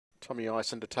Tommy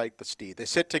Ison to take the steer. They're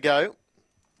set to go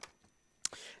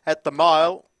at the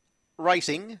mile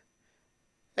racing.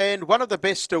 And one of the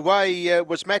best away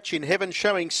was Match in Heaven,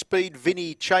 showing speed,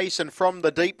 Vinny Chase, and from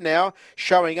the deep now,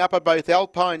 showing up are both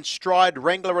Alpine Stride,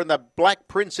 Wrangler, and the Black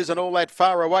Prince isn't all that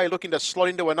far away, looking to slot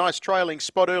into a nice trailing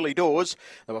spot early doors.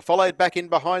 They were followed back in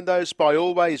behind those by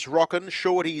Always Rockin',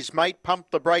 Shorty's Mate,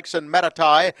 Pump the Brakes, and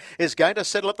Matatai is going to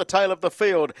settle at the tail of the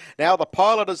field. Now the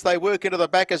pilot as they work into the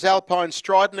back is Alpine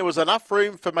Stride, and there was enough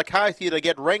room for McCarthy to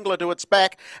get Wrangler to its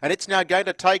back, and it's now going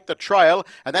to take the trail,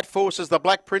 and that forces the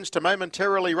Black Prince to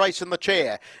momentarily race in the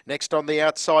chair. Next on the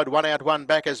outside, one out, one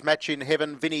back as Match in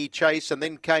Heaven, Vinny Chase, and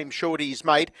then came Shorty's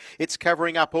Mate. It's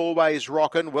covering up Always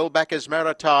Rockin', well back as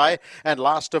Maratai, and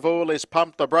last of all is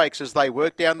Pump the Brakes as they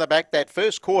work down the back. That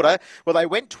first quarter, well, they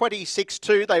went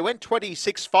 26-2, they went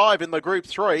 26-5 in the Group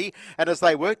 3, and as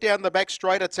they work down the back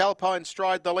straight, it's Alpine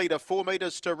Stride the leader, 4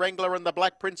 metres to Wrangler, and the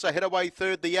Black Prince ahead away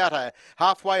third, the outer,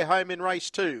 halfway home in race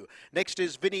 2. Next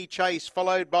is Vinny Chase,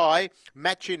 followed by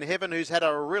Match in Heaven, who's had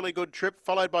a really good trip,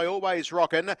 followed by Always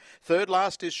Rockin'. Third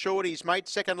last is Shorty's Mate.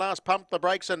 Second last, Pump the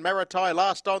Brakes, and Maratai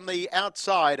last on the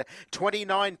outside.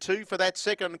 29-2 for that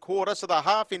second quarter, so the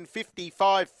half in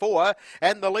 55-4,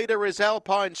 and the leader is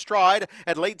Alpine Stride.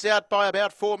 It leads out by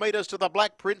about 4 metres to the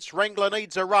Black Prince. Wrangler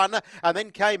needs a run, and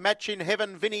then came Match in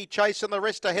Heaven, Vinny Chase, and the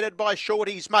rest are headed by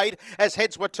Shorty's Mate as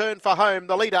heads were turned for home.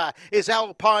 The leader is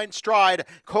Alpine Stride.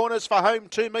 Corners for home,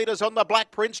 2 metres on the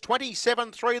Black Prince.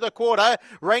 27-3 the quarter.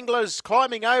 Wrangler's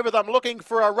climbing over them, looking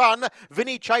for a run.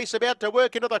 Vinny Chase about to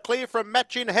work into the clear from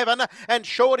Match in Heaven, and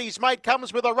Shorty's Mate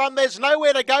comes with a run. There's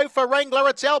nowhere to go for Wrangler.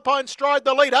 It's Alpine Stride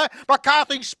the leader.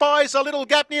 McCarthy spies a little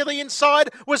gap near the inside,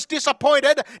 was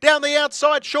disappointed. Down the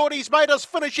outside, Shorty's Mate is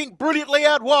finishing brilliantly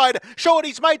out wide.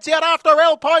 Shorty's Mate's out after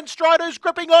Alpine Stride, who's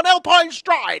gripping on Alpine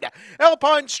Stride.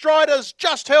 Alpine Stride has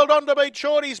just held on to beat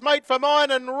Shorty's Mate for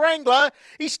mine, and Wrangler,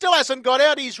 he still hasn't got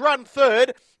out. He's run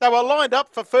third. They were lined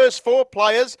up for first 4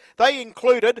 players. They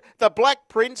included the Black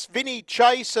Prince, Vinny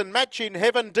Chase, and Match in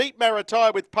Heaven, Deep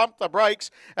Maratai with Pump the Brakes,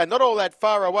 and not all that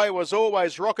far away was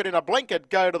Always Rockin' in a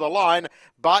blanket go to the line,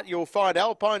 but you'll find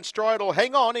Alpine Stride will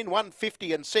hang on in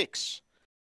 150 and 6.